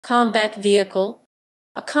Combat vehicle.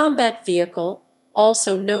 A combat vehicle,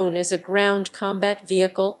 also known as a ground combat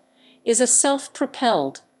vehicle, is a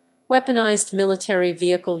self-propelled, weaponized military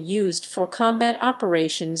vehicle used for combat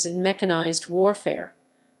operations in mechanized warfare.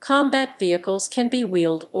 Combat vehicles can be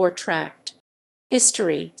wheeled or tracked.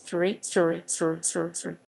 History.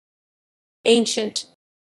 Ancient.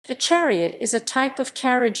 The chariot is a type of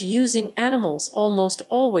carriage using animals, almost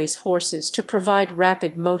always horses, to provide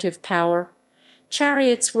rapid motive power.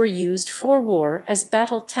 Chariots were used for war as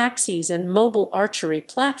battle taxis and mobile archery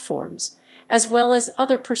platforms, as well as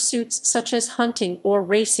other pursuits such as hunting or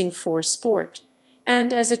racing for sport,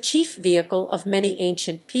 and as a chief vehicle of many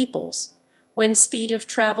ancient peoples, when speed of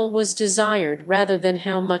travel was desired rather than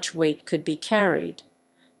how much weight could be carried.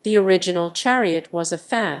 The original chariot was a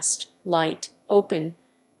fast, light, open,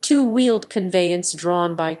 two-wheeled conveyance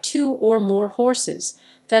drawn by two or more horses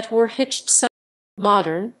that were hitched.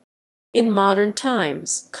 Modern. In modern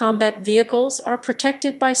times, combat vehicles are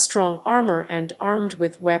protected by strong armor and armed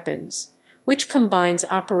with weapons, which combines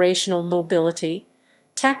operational mobility,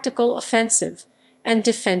 tactical offensive, and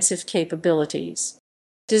defensive capabilities.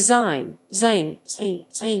 Design.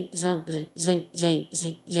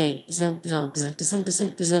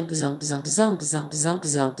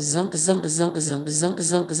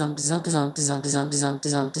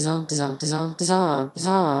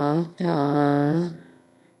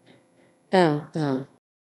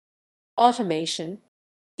 Automation.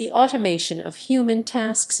 The automation of human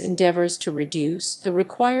tasks endeavors to reduce the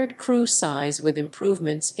required crew size with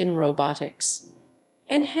improvements in robotics.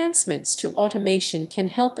 Enhancements to automation can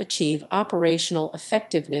help achieve operational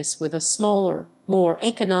effectiveness with a smaller, more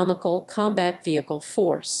economical combat vehicle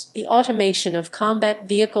force. The automation of combat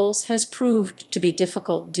vehicles has proved to be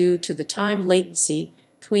difficult due to the time latency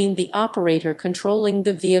between the operator controlling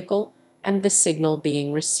the vehicle and the signal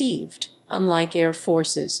being received. Unlike air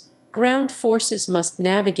forces, ground forces must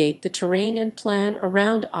navigate the terrain and plan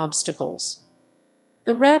around obstacles.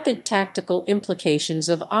 The rapid tactical implications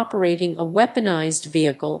of operating a weaponized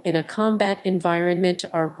vehicle in a combat environment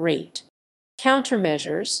are great.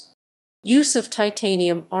 Countermeasures. Use of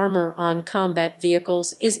titanium armor on combat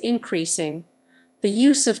vehicles is increasing. The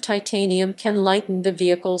use of titanium can lighten the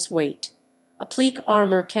vehicle's weight. Applique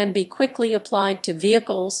armor can be quickly applied to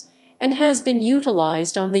vehicles and has been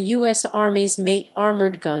utilized on the U.S. Army's MATE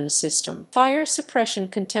armored gun system. Fire suppression.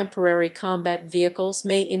 Contemporary combat vehicles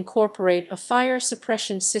may incorporate a fire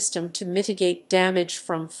suppression system to mitigate damage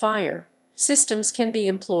from fire. Systems can be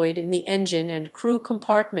employed in the engine and crew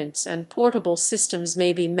compartments, and portable systems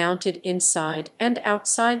may be mounted inside and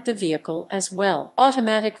outside the vehicle as well.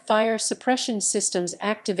 Automatic fire suppression systems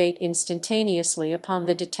activate instantaneously upon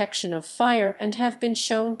the detection of fire and have been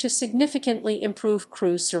shown to significantly improve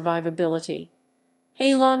crew survivability.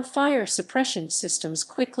 Halon fire suppression systems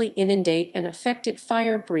quickly inundate an affected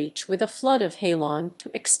fire breach with a flood of halon to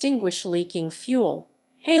extinguish leaking fuel.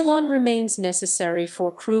 Halon remains necessary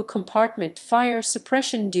for crew compartment fire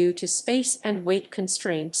suppression due to space and weight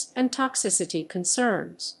constraints and toxicity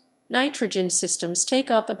concerns. Nitrogen systems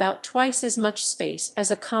take up about twice as much space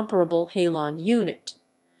as a comparable halon unit.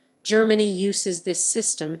 Germany uses this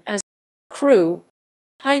system as crew.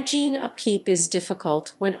 Hygiene upkeep is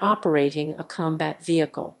difficult when operating a combat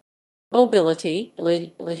vehicle. Mobility.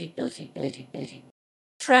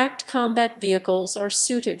 Tracked combat vehicles are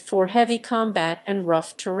suited for heavy combat and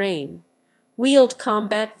rough terrain. Wheeled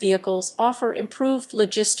combat vehicles offer improved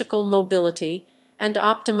logistical mobility and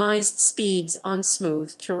optimized speeds on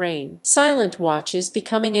smooth terrain. Silent watch is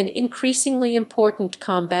becoming an increasingly important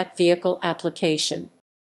combat vehicle application.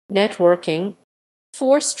 Networking.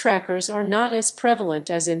 Force trackers are not as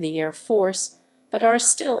prevalent as in the Air Force, but are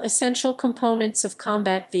still essential components of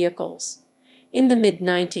combat vehicles. In the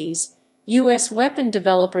mid-90s, U.S. weapon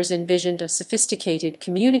developers envisioned a sophisticated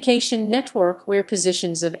communication network where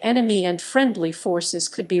positions of enemy and friendly forces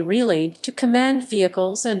could be relayed to command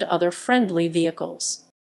vehicles and other friendly vehicles.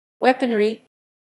 Weaponry.